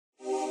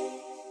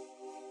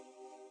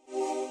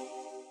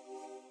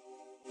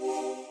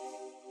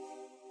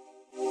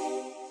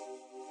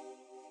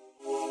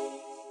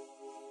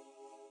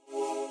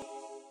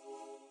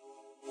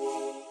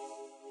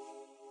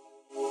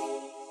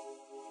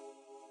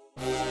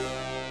Money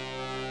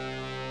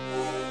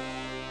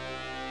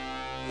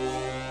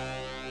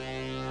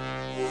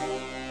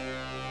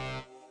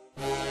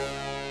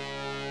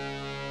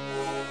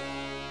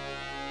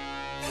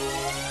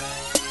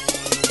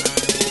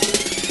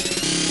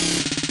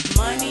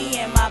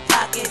in my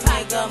pocket,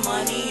 nigga,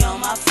 money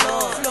on my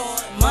floor.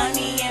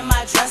 Money in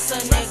my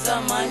dresser,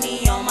 nigga,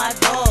 money on my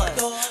door.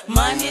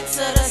 Money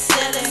to the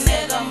ceiling,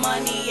 nigga,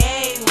 money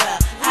everywhere.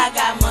 I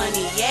got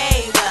money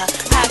everywhere.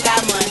 I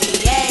got money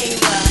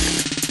everywhere.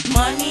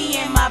 Money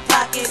in my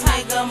pocket,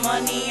 nigga,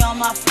 money on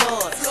my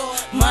floor.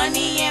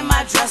 Money in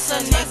my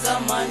dresser,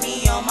 nigga,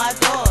 money on my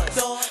door.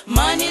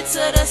 Money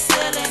to the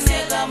ceiling,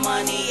 nigga,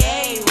 money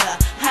everywhere.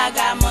 I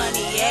got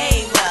money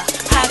everywhere.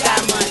 I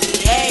got money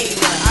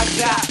everywhere. I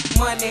got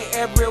money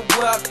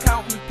everywhere,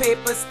 counting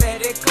paper,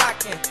 steady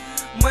clocking.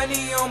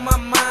 Money on my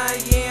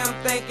mind, yeah, I'm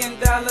thinking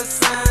dollar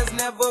signs.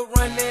 Never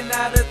running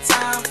out of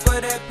time for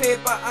that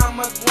paper,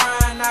 I'ma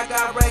grind. I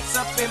got racks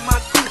up in my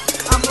coupe,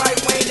 I'm like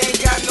Wayne,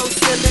 ain't got no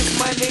ceilings.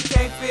 Money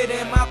can't fit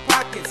in my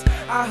pockets,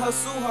 I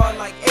hustle hard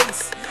like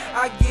Ace.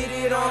 I get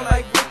it on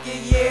like Ricky,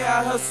 yeah,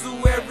 I hustle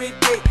every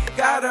day.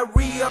 Gotta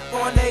re-up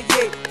on that,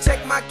 yeah,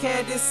 check my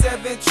Candy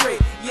 7 tray.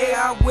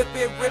 Yeah, I whip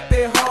it, rip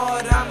it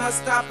hard, I'm not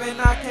stopping,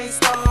 I can't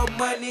stall.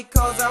 Money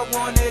cause I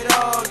want it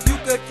all, you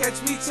could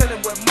catch me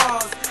chillin' with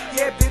Mars.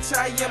 Yeah, bitch,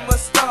 I am a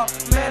star,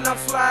 man, I'm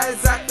fly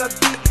as I could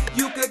be.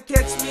 You could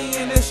catch me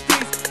in the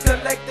streets,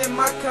 collecting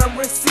my cum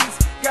receipts.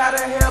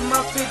 Gotta have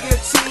my figure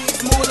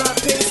cheese, moolah,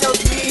 pesos,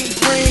 mean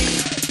green.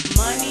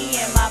 Money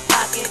in my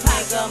pocket,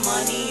 nigga,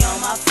 money on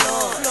my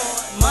floor.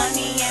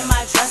 Money in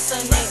my dresser,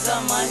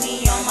 nigga,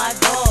 money on my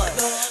door.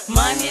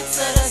 Money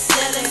to the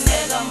ceiling,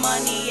 nigga,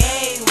 money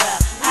everywhere.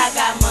 I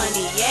got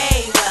money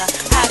everywhere.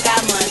 I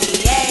got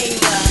money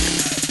everywhere.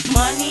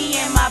 Money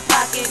in my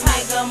pocket,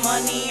 nigga,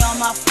 money on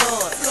my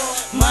floor.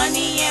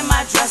 Money in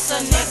my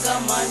dresser, nigga,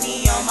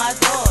 money on my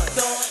door.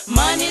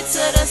 Money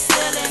to the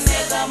ceiling,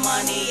 nigga,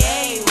 money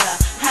everywhere.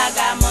 I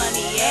got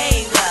money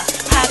everywhere.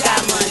 I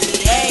got money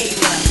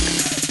everywhere.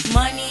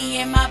 Money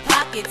in my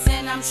pockets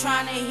and I'm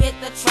tryna hit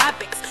the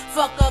tropics.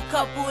 Fuck a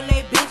couple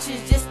of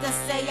bitches just to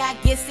say I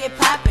guess it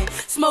poppin'.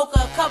 Smoke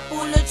a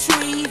couple of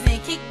trees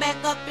and kick back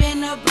up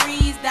in the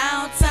breeze.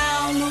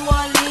 Downtown New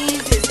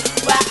Orleans is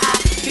where I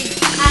be.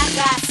 I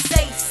got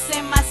safes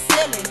in my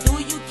ceiling,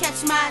 do you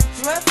catch my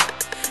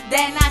drift?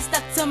 Then I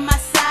stuck to my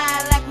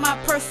side like my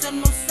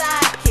personal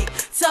sidekick.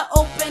 To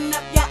open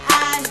up your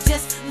eyes,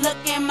 just look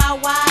in my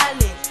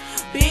wallet.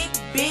 Big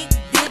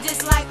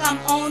digits like I'm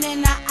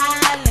owning an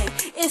island.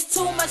 It's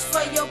too much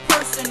for your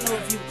personal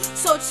view,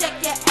 so check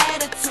your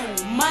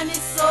attitude. Money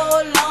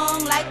so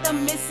long like the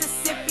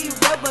Mississippi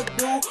River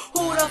do.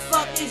 Who the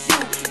fuck is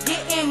you?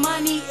 Getting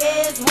money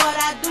is what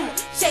I do.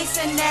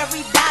 Chasing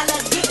every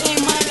dollar,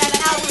 getting money like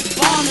I was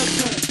born to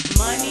do.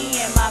 Money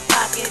in my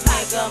pocket,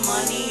 nigga,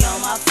 money on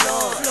my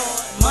floor.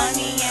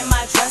 Money in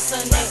my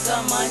dresser,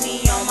 nigga,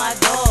 money on my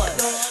door.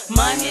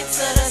 Money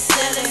to the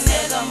ceiling,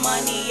 nigga,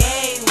 money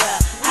everywhere.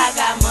 I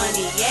got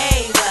money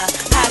everywhere.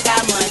 I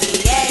got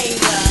money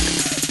everywhere.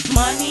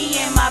 Money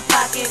in my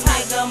pocket,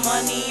 nigga,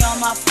 money on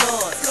my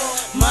floor.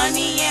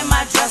 Money in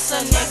my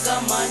dresser, nigga,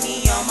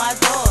 money on my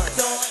door.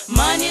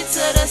 Money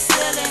to the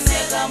ceiling,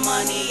 nigga,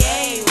 money